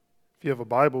If you have a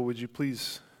Bible, would you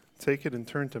please take it and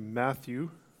turn to Matthew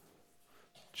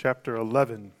chapter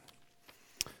 11.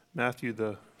 Matthew,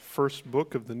 the first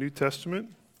book of the New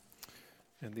Testament,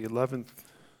 and the 11th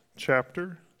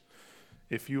chapter.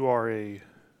 If you are a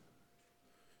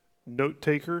note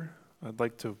taker, I'd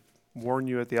like to warn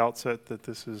you at the outset that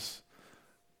this is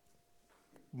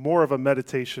more of a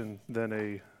meditation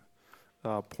than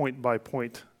a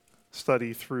point-by-point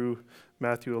study through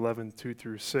Matthew 11, 2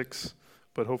 through 6.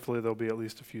 But hopefully there'll be at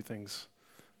least a few things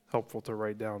helpful to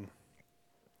write down.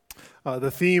 The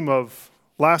theme of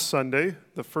last Sunday,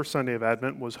 the first Sunday of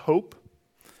Advent, was hope.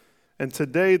 And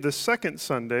today, the second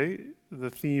Sunday, the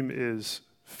theme is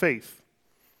faith.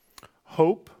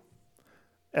 Hope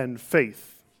and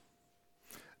faith.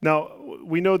 Now,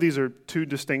 we know these are two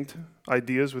distinct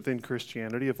ideas within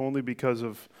Christianity, if only because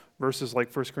of verses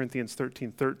like 1 Corinthians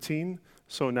 13:13.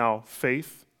 So now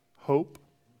faith, hope,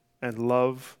 and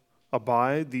love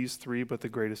abide, these three, but the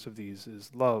greatest of these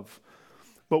is love.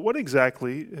 But what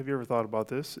exactly, have you ever thought about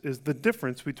this, is the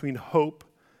difference between hope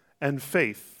and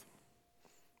faith?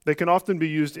 They can often be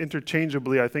used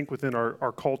interchangeably, I think, within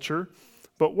our culture.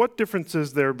 But what difference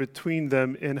is there between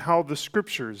them in how the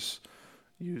scriptures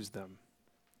use them?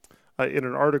 In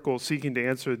an article seeking to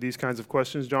answer these kinds of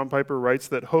questions, John Piper writes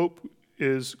that hope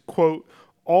is, quote,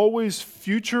 always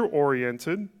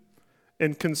future-oriented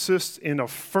and consists in a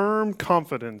firm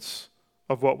confidence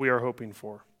of what we are hoping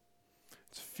for.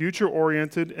 It's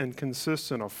future-oriented and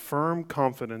consists in a firm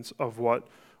confidence of what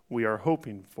we are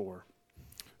hoping for.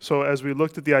 So as we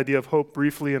looked at the idea of hope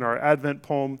briefly in our Advent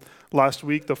poem last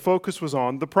week, the focus was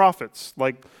on the prophets,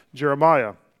 like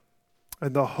Jeremiah,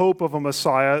 and the hope of a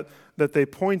Messiah that they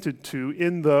pointed to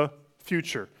in the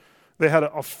future. They had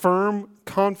a firm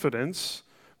confidence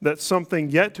that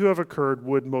something yet to have occurred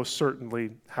would most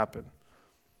certainly happen.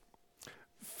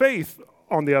 Faith,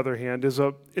 on the other hand, it's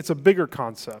a bigger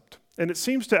concept, and it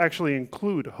seems to actually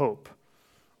include hope.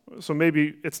 So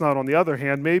maybe it's not on the other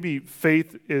hand. Maybe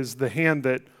faith is the hand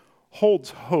that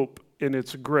holds hope in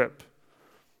its grip.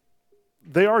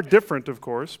 They are different, of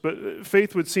course, but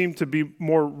faith would seem to be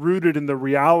more rooted in the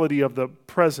reality of the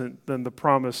present than the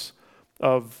promise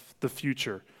of the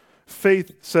future.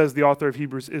 Faith, says the author of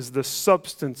Hebrews, is the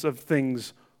substance of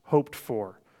things hoped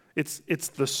for. It's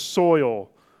the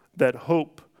soil that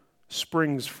hope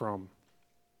springs from.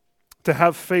 To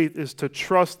have faith is to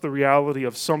trust the reality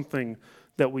of something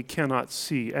that we cannot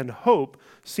see. And hope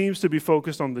seems to be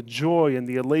focused on the joy and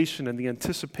the elation and the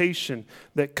anticipation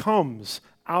that comes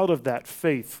out of that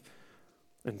faith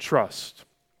and trust.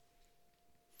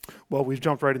 Well, we've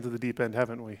jumped right into the deep end,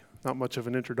 haven't we? Not much of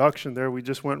an introduction there. We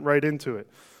just went right into it.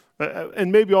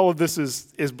 And maybe all of this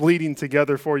is bleeding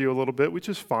together for you a little bit, which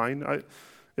is fine.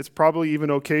 It's probably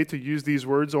even okay to use these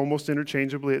words almost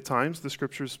interchangeably at times. The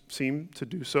scriptures seem to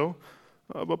do so.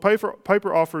 But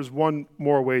Piper offers one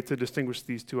more way to distinguish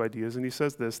these two ideas, and he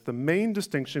says this: the main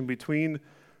distinction between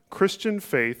Christian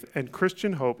faith and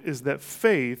Christian hope is that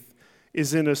faith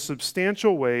is in a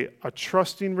substantial way a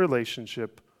trusting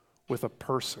relationship with a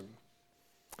person.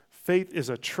 Faith is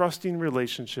a trusting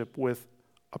relationship with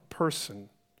a person.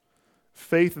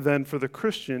 Faith, then, for the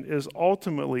Christian is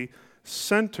ultimately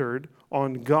centered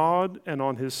on God and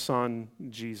on his Son,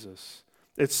 Jesus.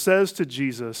 It says to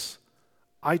Jesus,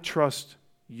 I trust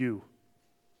you.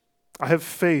 I have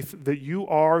faith that you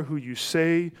are who you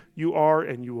say you are,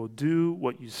 and you will do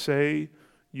what you say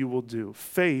you will do.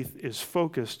 Faith is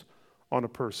focused on a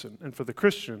person. And for the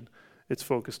Christian, it's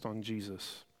focused on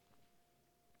Jesus.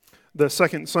 The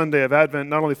second Sunday of Advent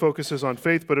not only focuses on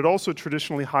faith, but it also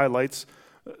traditionally highlights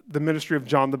the ministry of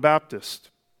John the Baptist.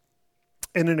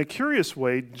 And in a curious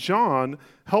way, John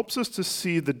helps us to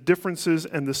see the differences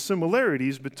and the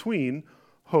similarities between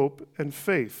hope and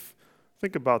faith.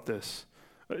 Think about this.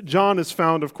 John is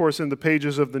found, of course, in the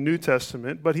pages of the New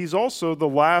Testament, but he's also the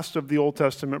last of the Old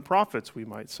Testament prophets, we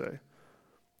might say.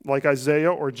 Like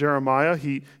Isaiah or Jeremiah,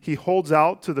 he holds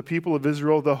out to the people of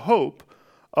Israel the hope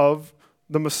of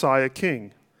the Messiah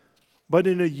King. But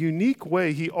in a unique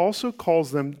way, he also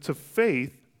calls them to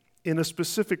faith in a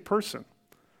specific person.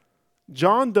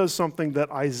 John does something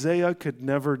that Isaiah could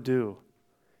never do.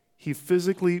 He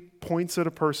physically points at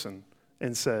a person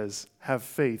and says, have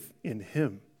faith in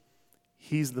him.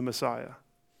 He's the Messiah.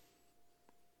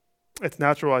 It's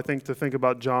natural, I think, to think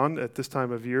about John at this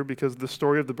time of year because the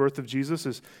story of the birth of Jesus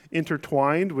is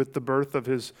intertwined with the birth of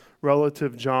his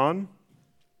relative John,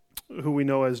 who we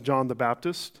know as John the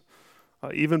Baptist.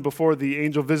 Even before the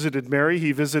angel visited Mary,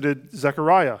 he visited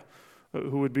Zechariah,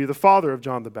 who would be the father of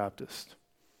John the Baptist.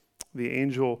 The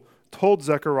angel told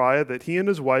Zechariah that he and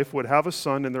his wife would have a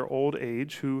son in their old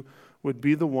age who would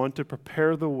be the one to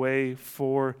prepare the way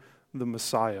for the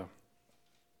Messiah,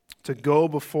 to go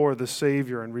before the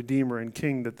Savior and Redeemer and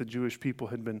King that the Jewish people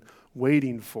had been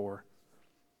waiting for.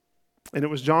 And it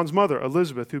was John's mother,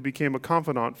 Elizabeth, who became a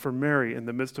confidant for Mary in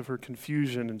the midst of her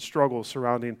confusion and struggle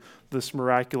surrounding this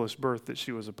miraculous birth that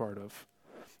she was a part of.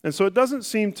 And so it doesn't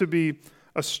seem to be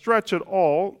a stretch at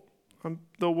all,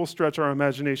 though we'll stretch our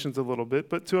imaginations a little bit,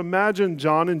 but to imagine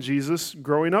John and Jesus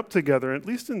growing up together, at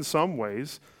least in some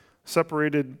ways,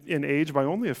 separated in age by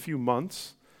only a few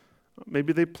months.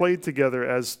 Maybe they played together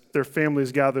as their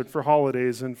families gathered for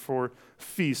holidays and for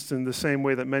feasts in the same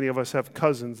way that many of us have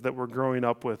cousins that we're growing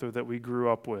up with or that we grew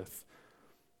up with.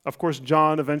 Of course,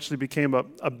 John eventually became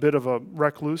a bit of a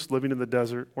recluse, living in the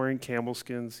desert, wearing camel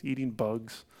skins, eating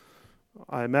bugs.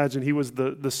 I imagine he was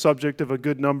the subject of a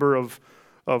good number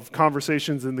of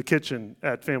conversations in the kitchen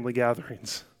at family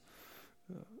gatherings.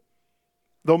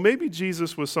 Though maybe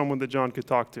Jesus was someone that John could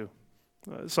talk to,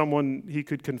 someone he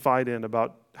could confide in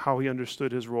about how he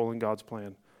understood his role in God's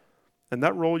plan. And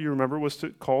that role, you remember, was to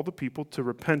call the people to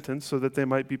repentance so that they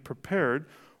might be prepared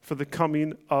for the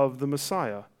coming of the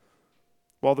Messiah.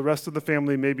 While the rest of the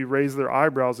family maybe raised their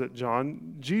eyebrows at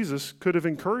John, Jesus could have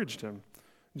encouraged him.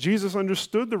 Jesus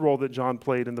understood the role that John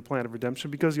played in the plan of redemption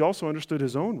because he also understood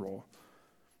his own role.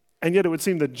 And yet it would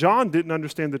seem that John didn't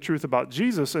understand the truth about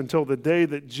Jesus until the day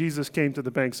that Jesus came to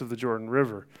the banks of the Jordan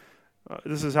River.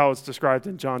 This is how it's described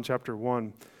in John chapter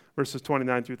 1, verses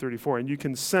 29 through 34. And you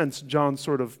can sense John's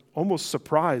sort of almost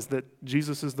surprised that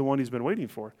Jesus is the one he's been waiting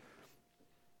for.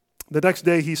 The next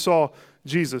day he saw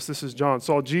Jesus, this is John,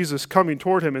 saw Jesus coming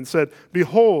toward him and said,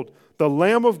 "Behold, the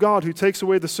Lamb of God who takes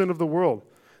away the sin of the world.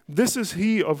 This is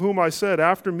he of whom I said,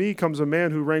 after me comes a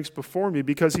man who ranks before me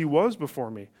because he was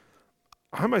before me.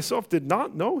 I myself did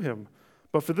not know him,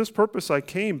 but for this purpose I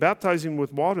came, baptizing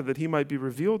with water that he might be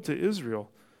revealed to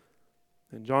Israel."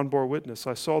 And John bore witness,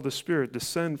 "I saw the Spirit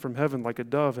descend from heaven like a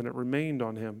dove, and it remained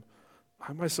on him.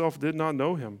 I myself did not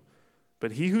know him,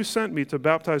 but he who sent me to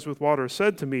baptize with water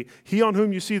said to me, 'He on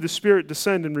whom you see the Spirit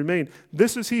descend and remain,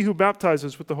 this is he who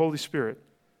baptizes with the Holy Spirit.'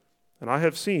 And I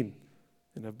have seen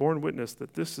and have borne witness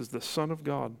that this is the Son of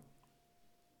God."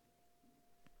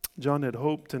 John had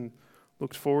hoped and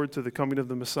looked forward to the coming of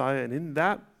the Messiah, and in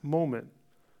that moment,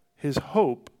 his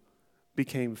hope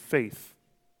became faith.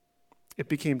 It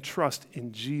became trust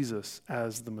in Jesus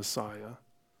as the Messiah,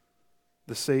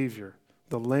 the Savior,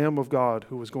 the Lamb of God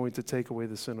who was going to take away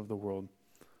the sin of the world,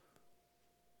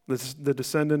 the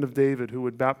descendant of David who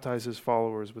would baptize his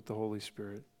followers with the Holy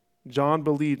Spirit. John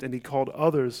believed, and he called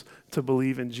others to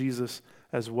believe in Jesus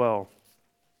as well.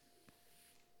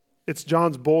 It's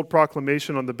John's bold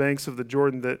proclamation on the banks of the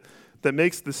Jordan that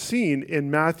makes the scene in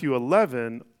Matthew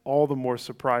 11 all the more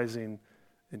surprising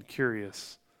and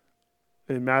curious.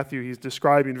 In Matthew, he's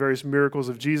describing various miracles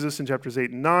of Jesus in chapters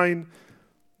 8 and 9.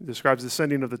 He describes the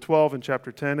sending of the 12 in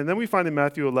chapter 10. And then we find in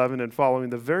Matthew 11 and following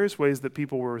the various ways that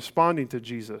people were responding to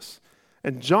Jesus.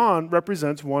 And John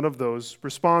represents one of those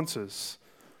responses.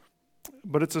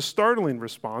 But it's a startling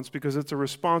response because it's a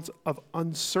response of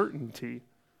uncertainty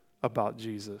about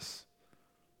Jesus.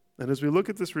 And as we look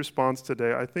at this response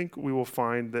today, I think we will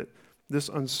find that this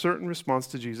uncertain response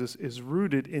to Jesus is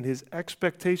rooted in his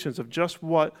expectations of just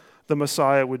what the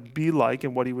Messiah would be like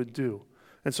and what he would do.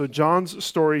 And so John's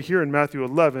story here in Matthew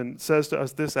 11 says to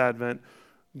us this Advent,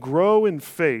 grow in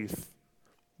faith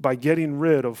by getting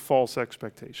rid of false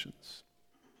expectations.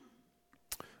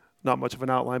 Not much of an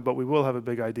outline, but we will have a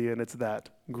big idea, and it's that.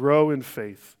 Grow in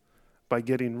faith by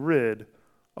getting rid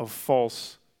of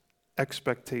false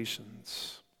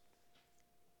expectations.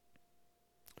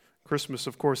 Christmas,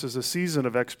 of course, is a season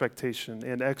of expectation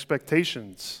and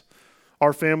expectations.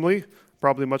 Our family,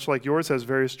 probably much like yours, has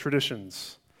various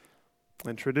traditions.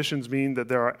 And traditions mean that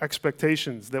there are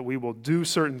expectations that we will do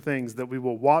certain things, that we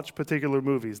will watch particular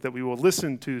movies, that we will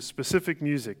listen to specific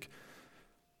music.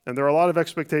 And there are a lot of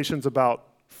expectations about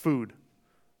food.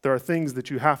 There are things that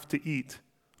you have to eat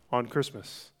on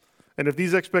Christmas. And if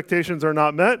these expectations are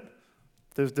not met,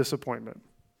 there's disappointment.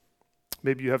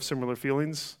 Maybe you have similar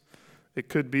feelings. It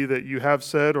could be that you have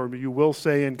said, or you will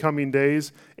say in coming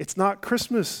days, it's not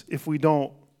Christmas if we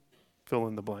don't fill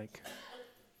in the blank.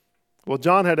 Well,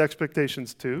 John had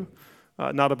expectations too,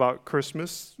 not about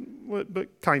Christmas,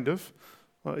 but kind of.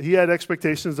 He had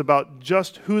expectations about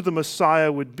just who the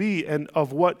Messiah would be and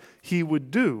of what he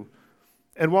would do.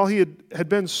 And while he had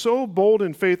been so bold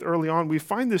in faith early on, we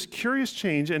find this curious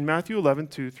change in Matthew 11,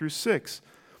 2 through 6.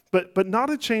 But not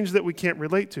a change that we can't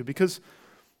relate to, because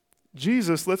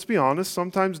Jesus, let's be honest,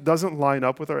 sometimes doesn't line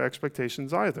up with our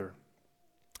expectations either.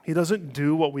 He doesn't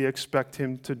do what we expect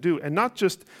him to do. And not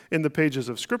just in the pages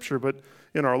of Scripture, but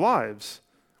in our lives.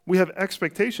 We have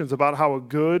expectations about how a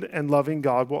good and loving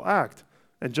God will act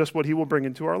and just what he will bring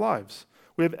into our lives.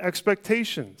 We have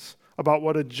expectations about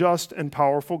what a just and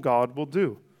powerful God will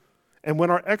do. And when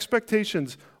our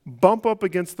expectations bump up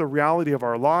against the reality of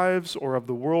our lives or of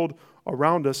the world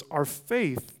around us, our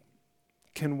faith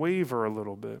can waver a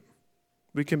little bit.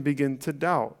 We can begin to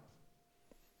doubt.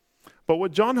 But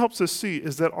what John helps us see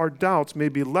is that our doubts may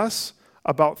be less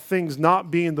about things not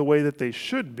being the way that they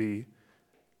should be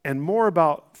and more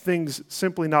about things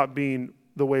simply not being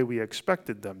the way we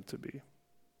expected them to be.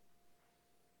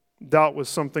 Doubt was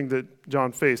something that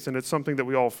John faced, and it's something that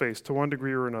we all face to one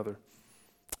degree or another.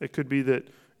 It could be that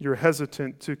you're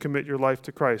hesitant to commit your life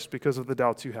to Christ because of the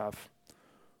doubts you have.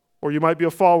 Or you might be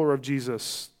a follower of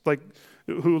Jesus,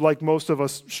 who, like most of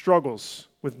us, struggles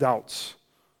with doubts.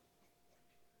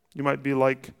 You might be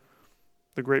like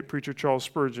the great preacher Charles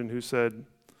Spurgeon, who said,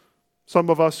 "Some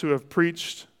of us who have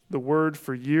preached the word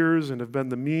for years and have been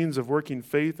the means of working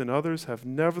faith in others have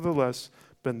nevertheless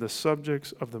been the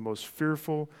subjects of the most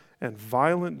fearful and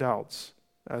violent doubts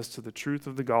as to the truth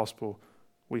of the gospel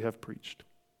we have preached."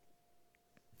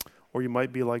 Or you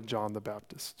might be like John the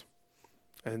Baptist.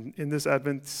 And in this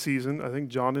Advent season, I think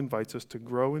John invites us to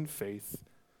grow in faith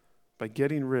by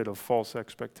getting rid of false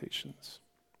expectations.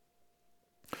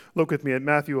 Look with me at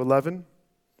Matthew 11,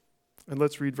 and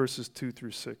let's read verses 2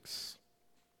 through 6.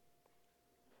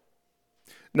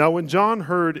 Now when John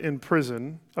heard in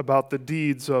prison about the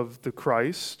deeds of the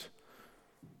Christ,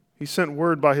 he sent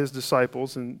word by his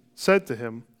disciples and said to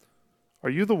him, "Are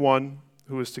you the one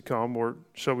who is to come, or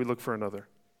shall we look for another?"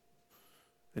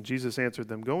 And Jesus answered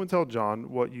them, "Go and tell John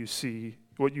what you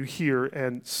hear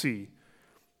and see.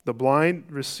 The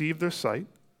blind receive their sight,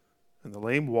 and the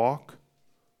lame walk.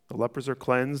 The lepers are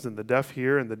cleansed, and the deaf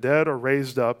hear, and the dead are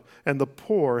raised up, and the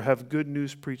poor have good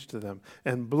news preached to them.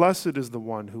 And blessed is the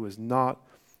one who is not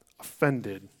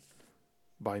offended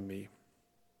by me."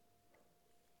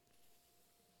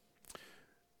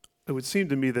 It would seem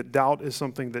to me that doubt is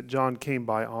something that John came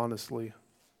by honestly.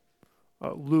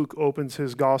 Luke opens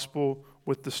his gospel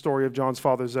with the story of John's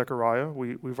father, Zechariah.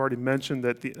 We've already mentioned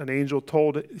that an angel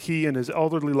told he and his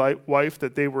elderly wife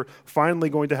that they were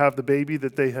finally going to have the baby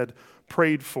that they had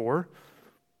prayed for.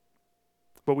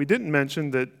 But we didn't mention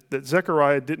that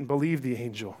Zechariah didn't believe the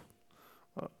angel.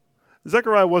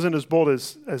 Zechariah wasn't as bold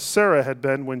as Sarah had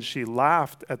been when she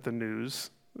laughed at the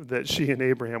news that she and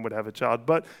Abraham would have a child.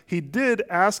 But he did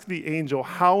ask the angel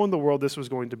how in the world this was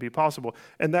going to be possible.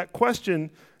 And that question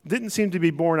didn't seem to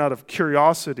be born out of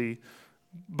curiosity,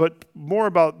 but more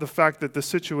about the fact that the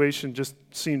situation just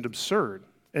seemed absurd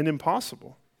and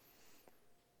impossible.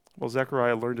 Well,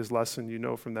 Zechariah learned his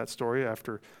lesson, from that story,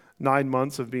 after 9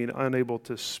 months of being unable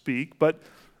to speak. But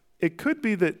it could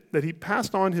be that he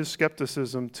passed on his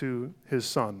skepticism to his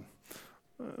son,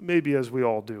 maybe as we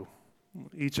all do.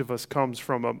 Each of us comes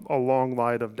from a long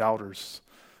line of doubters.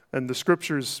 And the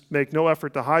scriptures make no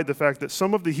effort to hide the fact that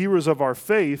some of the heroes of our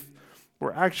faith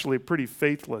were actually pretty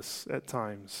faithless at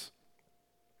times.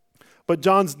 But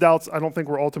John's doubts, I don't think,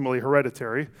 were ultimately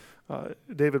hereditary.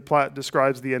 David Platt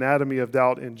describes the anatomy of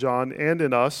doubt in John and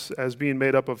in us as being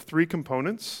made up of 3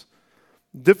 components: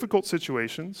 difficult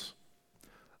situations,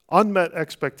 unmet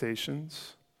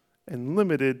expectations, and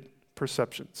limited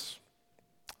perceptions.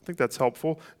 I think that's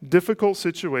helpful. Difficult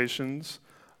situations,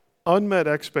 unmet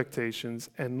expectations,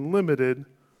 and limited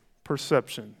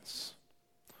perceptions.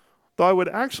 Though I would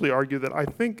actually argue that I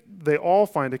think they all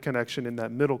find a connection in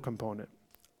that middle component: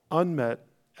 unmet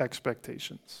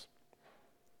expectations.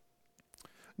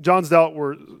 John's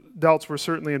doubts were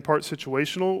certainly in part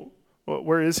situational.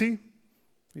 Where is he?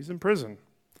 He's in prison.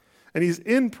 And he's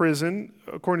in prison,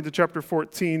 according to chapter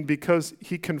 14, because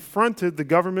he confronted the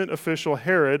government official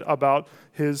Herod about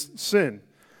his sin.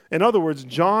 In other words,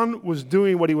 John was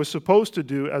doing what he was supposed to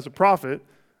do as a prophet,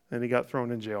 and he got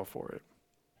thrown in jail for it.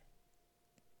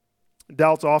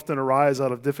 Doubts often arise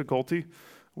out of difficulty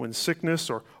when sickness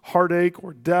or heartache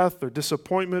or death or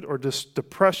disappointment or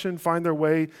depression find their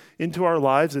way into our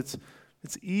lives. It's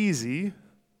easy,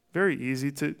 very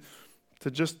easy to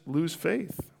just lose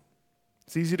faith.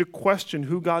 It's easy to question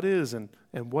who God is and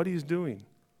what he's doing.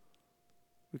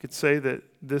 We could say that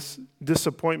this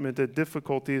disappointment and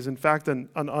difficulty is in fact an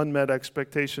unmet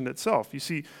expectation itself. You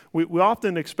see, we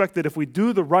often expect that if we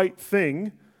do the right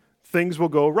thing, things will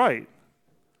go right.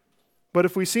 But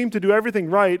if we seem to do everything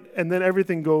right and then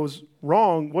everything goes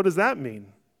wrong, what does that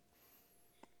mean?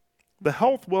 The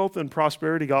health, wealth, and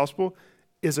prosperity gospel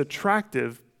is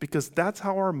attractive because that's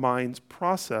how our minds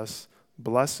process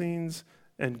blessings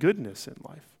and goodness in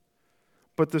life.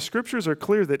 But the scriptures are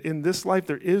clear that in this life,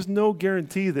 there is no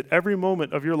guarantee that every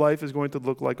moment of your life is going to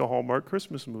look like a Hallmark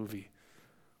Christmas movie.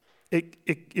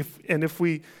 If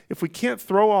we can't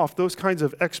throw off those kinds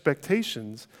of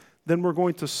expectations, then we're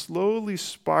going to slowly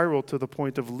spiral to the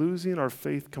point of losing our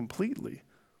faith completely.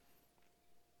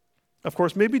 Of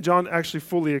course, maybe John actually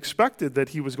fully expected that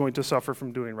he was going to suffer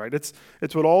from doing right. It's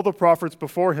what all the prophets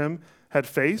before him had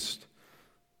faced.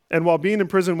 And while being in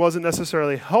prison wasn't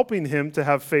necessarily helping him to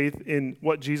have faith in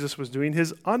what Jesus was doing,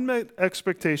 his unmet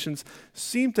expectations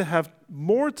seemed to have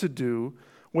more to do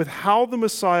with how the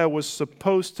Messiah was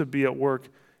supposed to be at work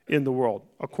in the world,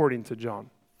 according to John.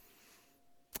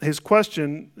 His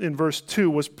question in verse 2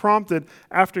 was prompted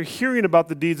after hearing about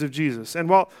the deeds of Jesus. And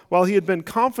while he had been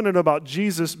confident about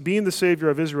Jesus being the Savior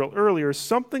of Israel earlier,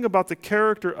 something about the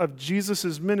character of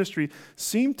Jesus' ministry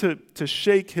seemed to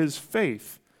shake his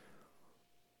faith.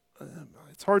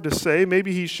 It's hard to say.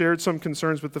 Maybe he shared some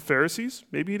concerns with the Pharisees.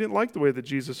 Maybe he didn't like the way that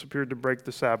Jesus appeared to break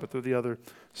the Sabbath or the other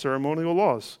ceremonial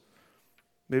laws.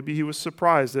 Maybe he was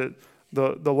surprised at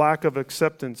the lack of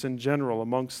acceptance in general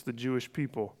amongst the Jewish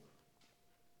people.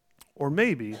 Or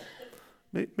maybe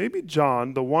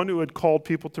John, the one who had called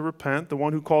people to repent, the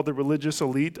one who called the religious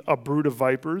elite a brood of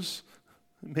vipers,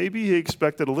 maybe he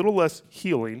expected a little less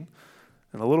healing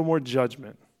and a little more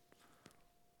judgment.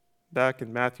 Back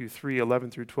in Matthew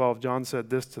 3:11 through 12, John said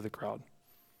this to the crowd.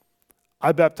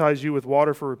 I baptize you with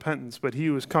water for repentance, but he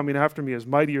who is coming after me is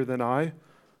mightier than I,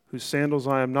 whose sandals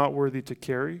I am not worthy to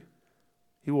carry.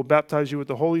 He will baptize you with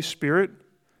the Holy Spirit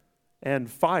and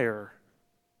fire.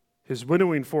 His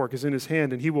winnowing fork is in his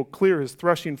hand, and he will clear his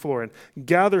threshing floor and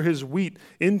gather his wheat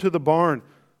into the barn,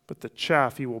 but the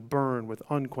chaff he will burn with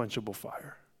unquenchable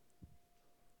fire.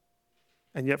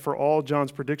 And yet for all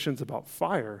John's predictions about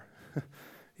fire,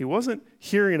 he wasn't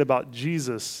hearing about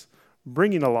Jesus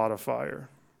bringing a lot of fire.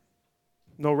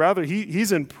 No, rather,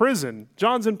 he's in prison.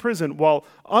 John's in prison while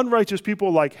unrighteous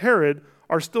people like Herod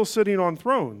are still sitting on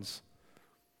thrones.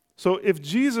 So if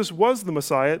Jesus was the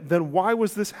Messiah, then why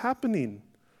was this happening?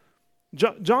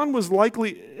 John was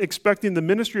likely expecting the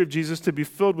ministry of Jesus to be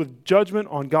filled with judgment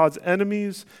on God's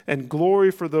enemies and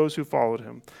glory for those who followed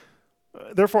him.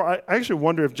 Therefore, I actually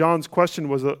wonder if John's question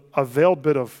was a veiled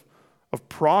bit of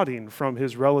prodding from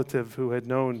his relative who had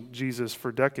known Jesus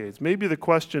for decades. Maybe the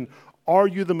question, are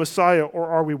you the Messiah or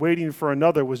are we waiting for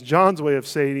another, was John's way of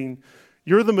saying,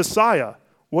 you're the Messiah.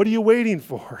 What are you waiting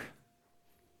for?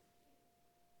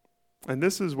 And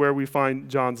this is where we find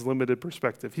John's limited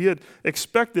perspective. He had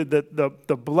expected that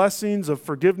the blessings of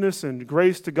forgiveness and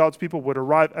grace to God's people would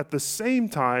arrive at the same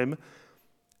time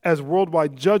as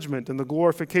worldwide judgment and the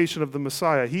glorification of the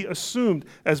Messiah. He assumed,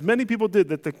 as many people did,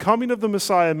 that the coming of the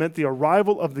Messiah meant the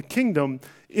arrival of the kingdom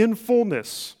in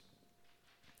fullness.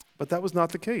 But that was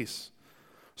not the case.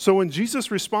 So when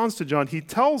Jesus responds to John, he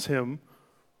tells John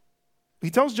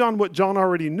what John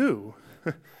already knew.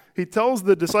 He tells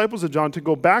the disciples of John to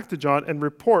go back to John and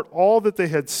report all that they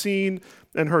had seen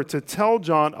and heard, to tell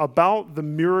John about the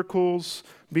miracles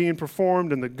being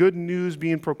performed and the good news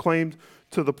being proclaimed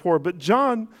to the poor. But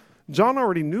John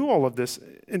already knew all of this.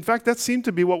 In fact, that seemed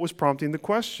to be what was prompting the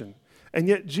question. And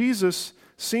yet Jesus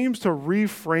seems to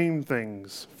reframe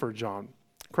things for John.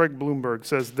 Craig Bloomberg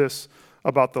says this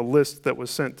about the list that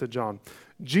was sent to John.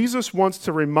 Jesus wants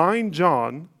to remind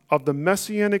John of the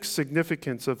messianic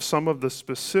significance of some of the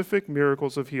specific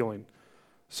miracles of healing.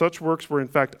 Such works were in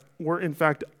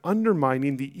fact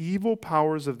undermining the evil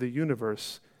powers of the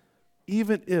universe,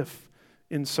 even if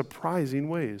in surprising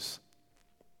ways.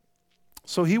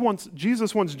 So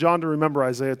Jesus wants John to remember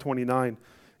Isaiah 29,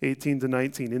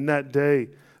 18-19. In that day,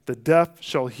 the deaf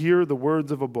shall hear the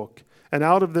words of a book, and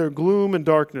out of their gloom and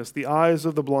darkness the eyes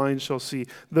of the blind shall see.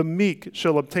 The meek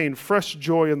shall obtain fresh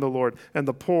joy in the Lord, and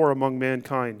the poor among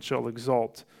mankind shall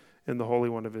exult in the Holy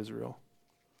One of Israel.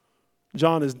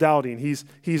 John is doubting.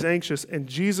 He's anxious, and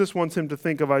Jesus wants him to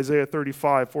think of Isaiah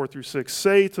 35, 4-6.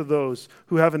 Say to those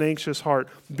who have an anxious heart,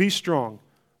 be strong,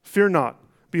 fear not.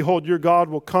 Behold, your God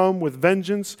will come with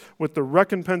vengeance, with the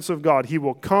recompense of God. He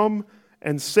will come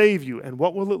and save you. And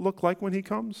what will it look like when he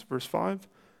comes? Verse 5.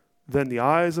 Then the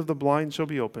eyes of the blind shall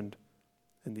be opened,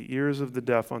 and the ears of the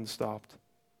deaf unstopped.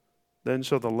 Then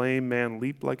shall the lame man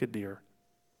leap like a deer,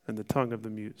 and the tongue of the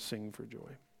mute sing for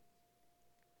joy.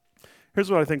 Here's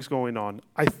what I think is going on.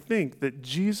 I think that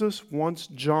Jesus wants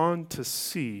John to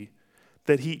see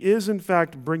that he is in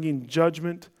fact bringing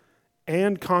judgment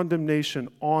and condemnation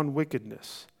on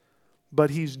wickedness, but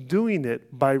he's doing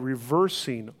it by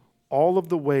reversing all of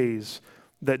the ways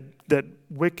that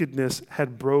wickedness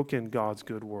had broken God's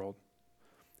good world.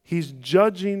 He's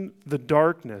judging the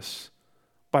darkness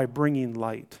by bringing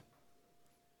light.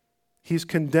 He's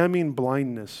condemning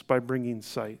blindness by bringing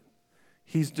sight.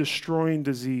 He's destroying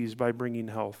disease by bringing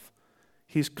health.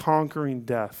 He's conquering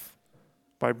death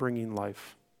by bringing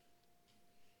life.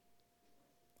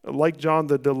 Like John,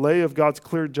 the delay of God's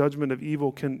clear judgment of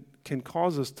evil can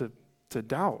cause us to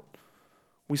doubt.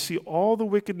 We see all the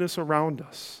wickedness around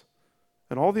us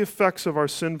and all the effects of our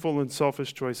sinful and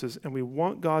selfish choices, and we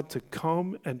want God to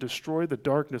come and destroy the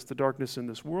darkness in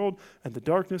this world and the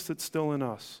darkness that's still in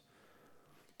us.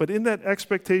 But in that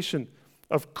expectation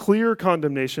of clear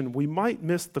condemnation, we might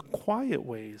miss the quiet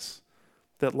ways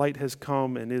that light has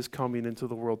come and is coming into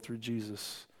the world through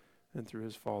Jesus and through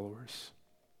his followers.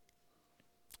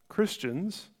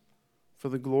 Christians, for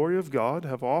the glory of God,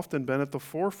 have often been at the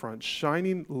forefront,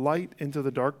 shining light into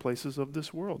the dark places of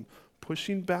this world,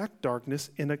 pushing back darkness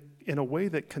in a way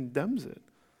that condemns it.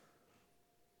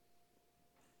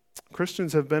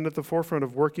 Christians have been at the forefront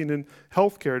of working in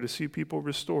healthcare to see people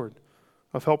restored,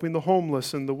 of helping the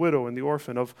homeless and the widow and the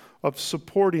orphan, of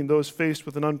supporting those faced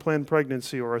with an unplanned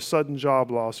pregnancy or a sudden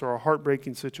job loss or a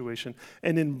heartbreaking situation.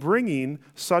 And in bringing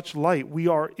such light, we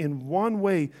are in one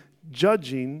way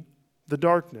judging the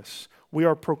darkness. We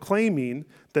are proclaiming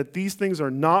that these things are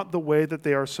not the way that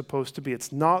they are supposed to be.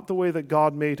 It's not the way that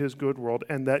God made his good world,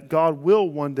 and that God will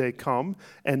one day come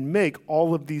and make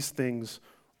all of these things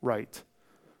right.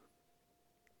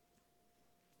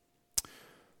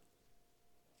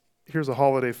 Here's a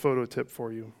holiday photo tip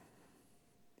for you.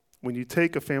 When you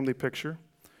take a family picture,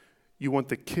 you want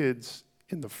the kids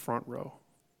in the front row.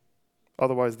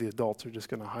 Otherwise, the adults are just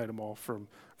going to hide them all from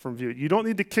view. You don't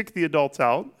need to kick the adults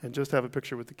out and just have a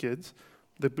picture with the kids.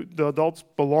 The adults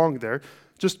belong there.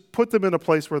 Just put them in a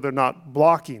place where they're not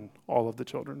blocking all of the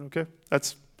children, okay?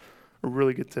 That's a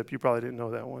really good tip. You probably didn't know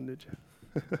that one, did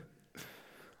you?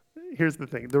 Here's the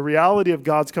thing. The reality of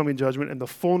God's coming judgment and the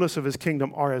fullness of his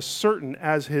kingdom are as certain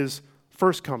as his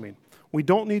first coming. We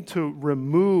don't need to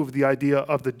remove the idea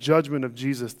of the judgment of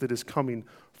Jesus that is coming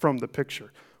from the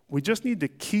picture. We just need to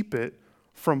keep it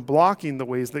from blocking the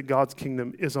ways that God's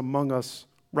kingdom is among us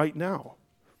right now.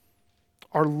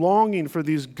 Our longing for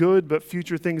these good but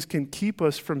future things can keep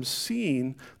us from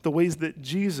seeing the ways that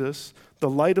Jesus, the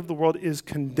light of the world, is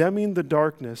condemning the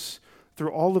darkness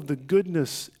through all of the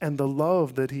goodness and the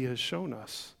love that he has shown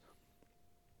us.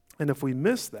 And if we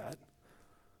miss that,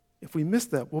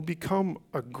 we'll become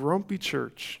a grumpy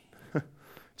church,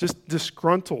 just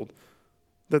disgruntled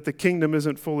that the kingdom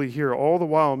isn't fully here, all the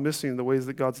while missing the ways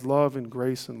that God's love and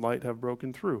grace and light have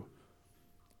broken through.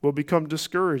 We'll become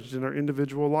discouraged in our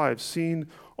individual lives, seeing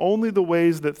only the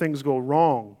ways that things go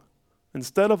wrong,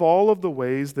 instead of all of the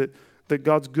ways that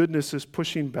God's goodness is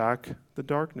pushing back the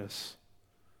darkness.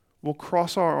 We'll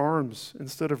cross our arms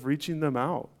instead of reaching them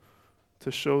out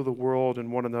to show the world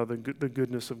and one another the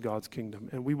goodness of God's kingdom.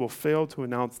 And we will fail to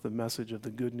announce the message of the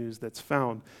good news that's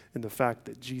found in the fact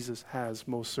that Jesus has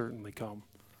most certainly come.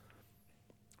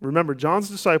 Remember, John's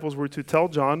disciples were to tell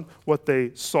John what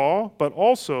they saw, but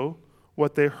also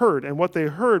what they heard. And what they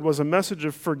heard was a message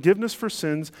of forgiveness for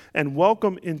sins and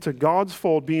welcome into God's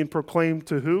fold being proclaimed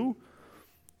to who?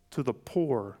 To the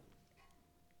poor.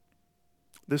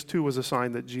 This too was a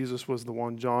sign that Jesus was the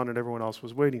one John and everyone else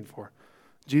was waiting for.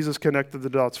 Jesus connected the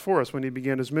dots for us when he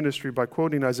began his ministry by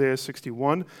quoting Isaiah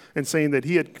 61 and saying that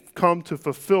he had come to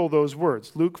fulfill those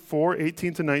words. Luke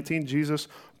 4:18-19, Jesus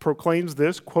proclaims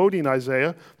this, quoting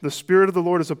Isaiah, "The Spirit of the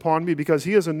Lord is upon me because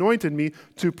he has anointed me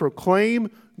to proclaim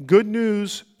good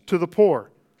news to the poor.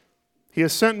 He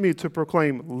has sent me to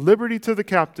proclaim liberty to the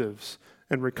captives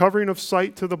and recovering of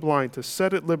sight to the blind, to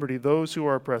set at liberty those who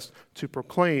are oppressed, to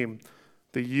proclaim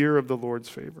the year of the Lord's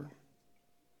favor."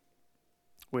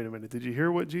 Wait a minute, did you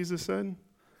hear what Jesus said?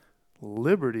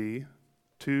 Liberty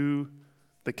to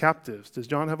the captives. Does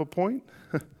John have a point?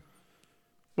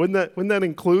 Wouldn't that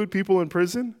include people in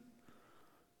prison?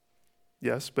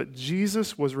 Yes, but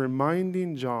Jesus was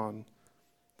reminding John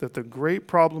that the great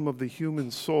problem of the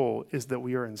human soul is that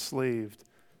we are enslaved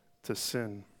to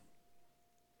sin,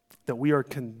 that we are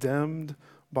condemned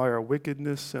by our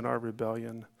wickedness and our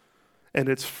rebellion. And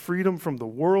it's freedom from the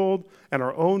world and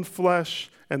our own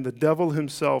flesh and the devil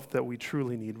himself that we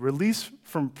truly need. Release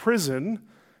from prison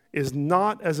is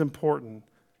not as important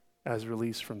as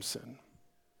release from sin.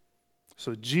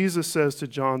 So Jesus says to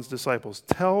John's disciples,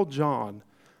 tell John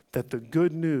that the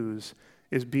good news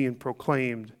is being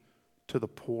proclaimed to the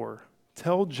poor.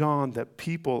 Tell John that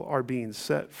people are being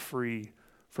set free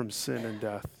from sin and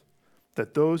death,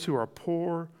 that those who are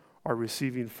poor are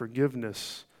receiving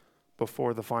forgiveness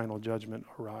before the final judgment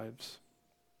arrives.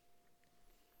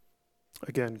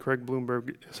 Again, Craig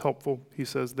Bloomberg is helpful. He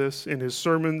says this, in his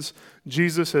sermons,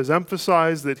 Jesus has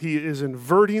emphasized that he is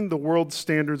inverting the world's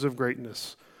standards of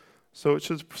greatness. So it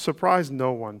should surprise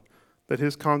no one that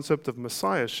his concept of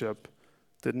messiahship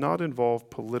did not involve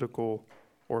political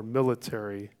or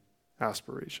military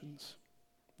aspirations.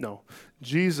 No,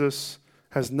 Jesus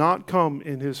has not come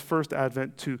in his first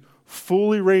advent to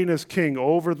fully reign as king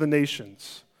over the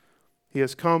nations. He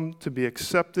has come to be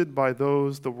accepted by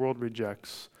those the world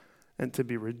rejects and to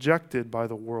be rejected by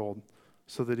the world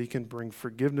so that he can bring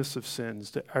forgiveness of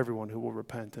sins to everyone who will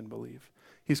repent and believe.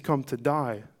 He's come to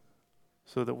die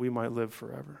so that we might live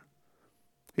forever.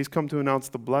 He's come to announce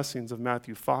the blessings of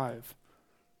Matthew 5,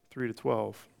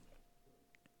 3-12.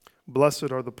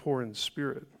 Blessed are the poor in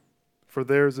spirit, for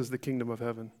theirs is the kingdom of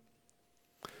heaven.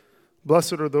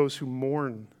 Blessed are those who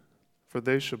mourn, for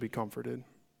they shall be comforted.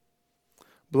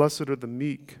 Blessed are the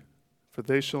meek, for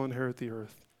they shall inherit the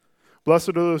earth. Blessed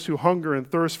are those who hunger and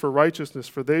thirst for righteousness,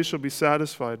 for they shall be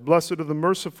satisfied. Blessed are the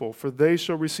merciful, for they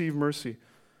shall receive mercy.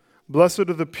 Blessed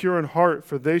are the pure in heart,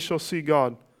 for they shall see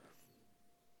God.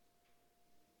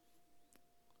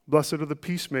 Blessed are the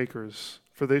peacemakers,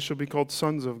 for they shall be called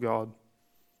sons of God.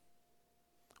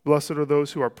 Blessed are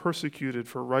those who are persecuted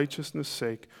for righteousness'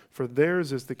 sake, for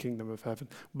theirs is the kingdom of heaven.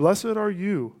 Blessed are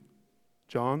you,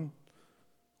 John,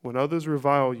 when others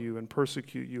revile you and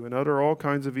persecute you and utter all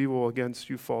kinds of evil against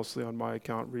you falsely on my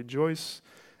account. Rejoice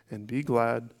and be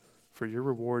glad, for your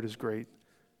reward is great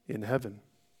in heaven.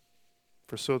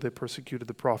 For so they persecuted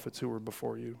the prophets who were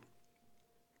before you.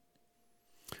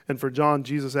 And for John,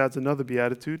 Jesus adds another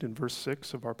beatitude in verse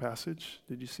 6 of our passage.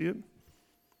 Did you see it?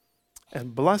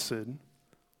 And blessed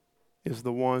is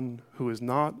the one who is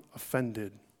not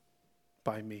offended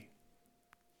by me,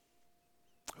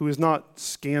 who is not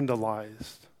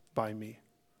scandalized by me.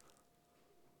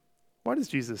 Why does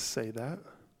Jesus say that?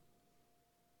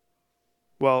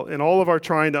 Well, in all of our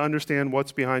trying to understand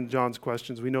what's behind John's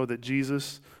questions, we know that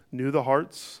Jesus knew the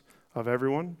hearts of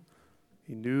everyone.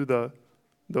 He knew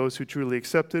those who truly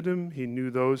accepted him. He knew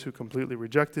those who completely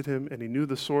rejected him, and he knew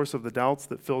the source of the doubts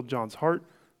that filled John's heart.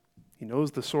 He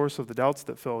knows the source of the doubts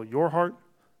that fill your heart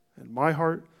and my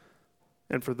heart.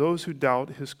 And for those who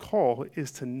doubt, his call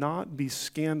is to not be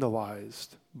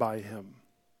scandalized by him.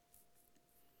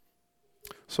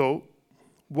 So,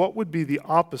 what would be the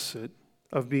opposite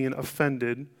of being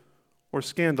offended or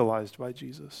scandalized by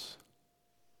Jesus?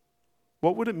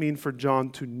 What would it mean for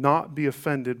John to not be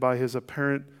offended by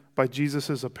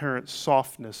Jesus' apparent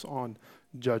softness on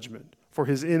judgment, for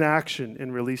his inaction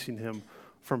in releasing him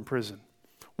from prison?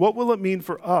 What will it mean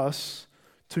for us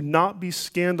to not be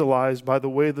scandalized by the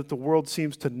way that the world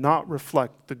seems to not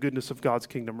reflect the goodness of God's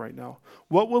kingdom right now?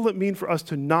 What will it mean for us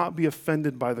to not be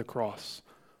offended by the cross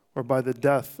or by the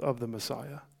death of the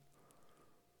Messiah?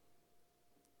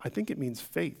 I think it means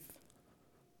faith.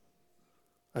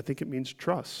 I think it means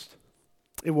trust.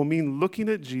 It will mean looking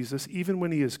at Jesus even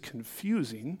when he is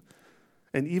confusing,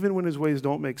 and even when his ways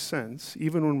don't make sense,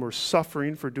 even when we're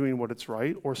suffering for doing what is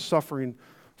right or suffering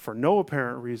for no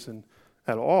apparent reason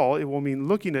at all. It will mean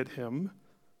looking at him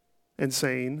and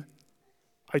saying,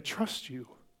 I trust you.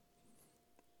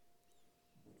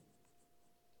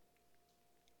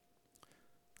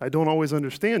 I don't always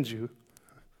understand you,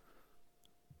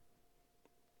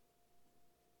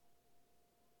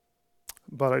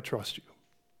 but I trust you.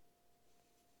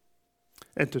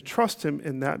 And to trust him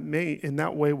in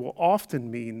that way will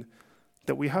often mean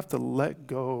that we have to let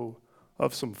go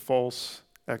of some false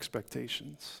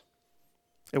expectations.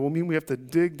 It will mean we have to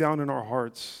dig down in our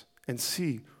hearts and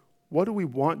see, what do we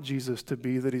want Jesus to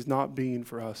be that he's not being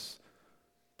for us,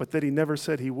 but that he never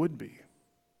said he would be?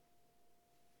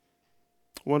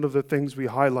 One of the things we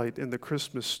highlight in the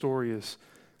Christmas story is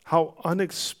how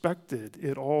unexpected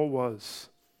it all was.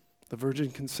 The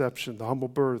virgin conception, the humble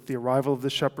birth, the arrival of the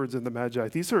shepherds and the magi.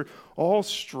 These are all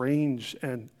strange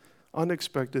and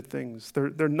unexpected things.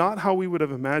 They're not how we would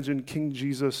have imagined King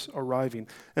Jesus arriving.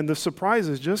 And the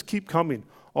surprises just keep coming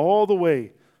all the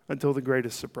way until the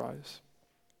greatest surprise.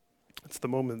 It's the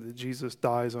moment that Jesus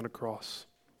dies on a cross.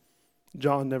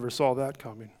 John never saw that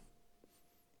coming.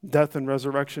 Death and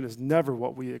resurrection is never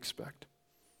what we expect.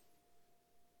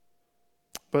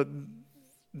 But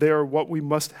they are what we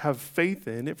must have faith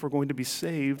in if we're going to be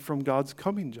saved from God's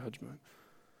coming judgment.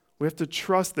 We have to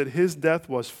trust that his death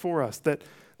was for us, that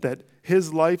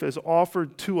his life is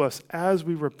offered to us as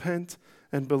we repent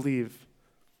and believe.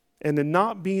 And in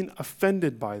not being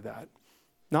offended by that,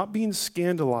 not being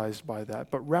scandalized by that,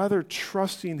 but rather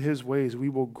trusting his ways, we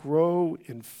will grow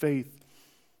in faith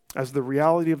as the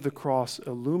reality of the cross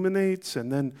illuminates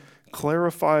and then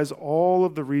clarifies all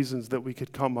of the reasons that we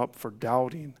could come up for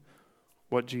doubting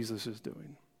what Jesus is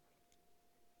doing.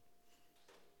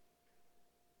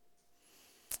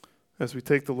 As we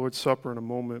take the Lord's Supper in a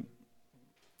moment,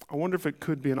 I wonder if it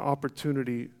could be an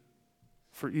opportunity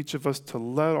for each of us to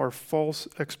let our false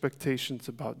expectations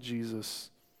about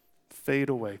Jesus fade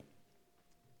away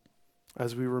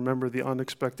as we remember the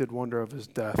unexpected wonder of his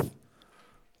death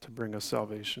to bring us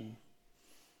salvation.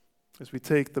 As we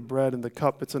take the bread and the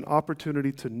cup, it's an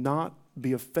opportunity to not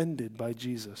be offended by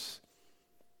Jesus,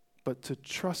 but to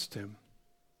trust him,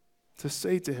 to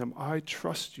say to him, I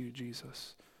trust you,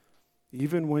 Jesus,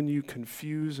 even when you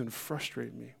confuse and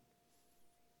frustrate me.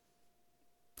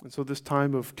 And so this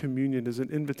time of communion is an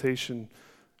invitation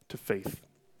to faith,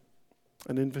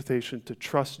 an invitation to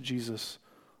trust Jesus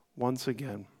once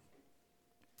again.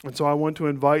 And so I want to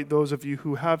invite those of you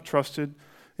who have trusted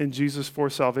in Jesus for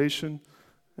salvation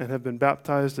and have been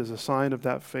baptized as a sign of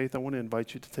that faith, I want to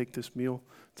invite you to take this meal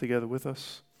together with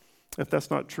us. If that's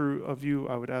not true of you,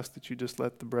 I would ask that you just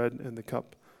let the bread and the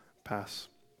cup pass.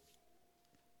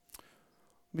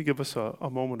 Let me give us a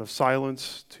moment of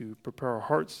silence to prepare our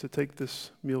hearts to take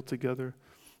this meal together.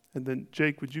 And then,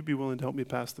 Jake, would you be willing to help me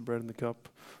pass the bread and the cup?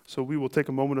 So we will take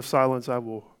a moment of silence. I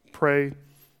will pray,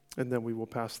 and then we will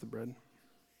pass the bread.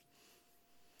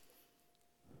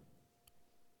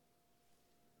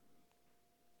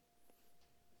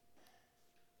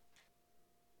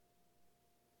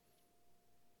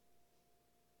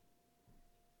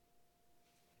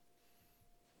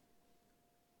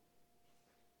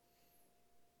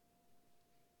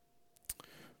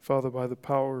 Father, by the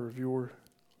power of your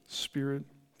Spirit,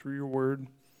 through your word,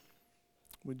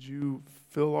 would you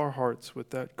fill our hearts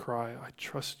with that cry, I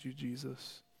trust you,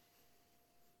 Jesus.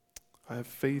 I have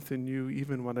faith in you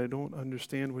even when I don't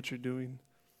understand what you're doing.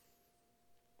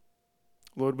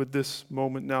 Lord, with this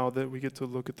moment now that we get to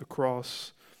look at the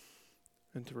cross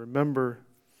and to remember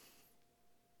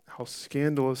how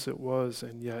scandalous it was,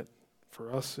 and yet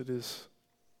for us it's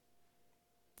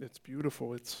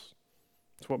beautiful. It's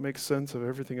what makes sense of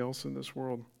everything else in this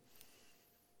world.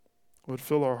 Lord,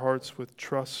 fill our hearts with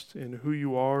trust in who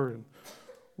you are and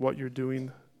what you're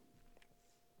doing.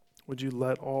 Would you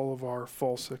let all of our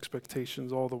false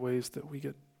expectations, all the ways that we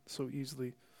get so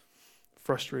easily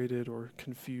frustrated or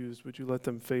confused, would you let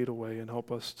them fade away and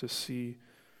help us to see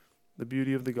the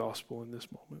beauty of the gospel in this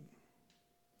moment?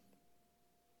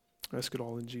 I ask it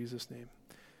all in Jesus' name.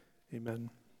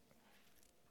 Amen.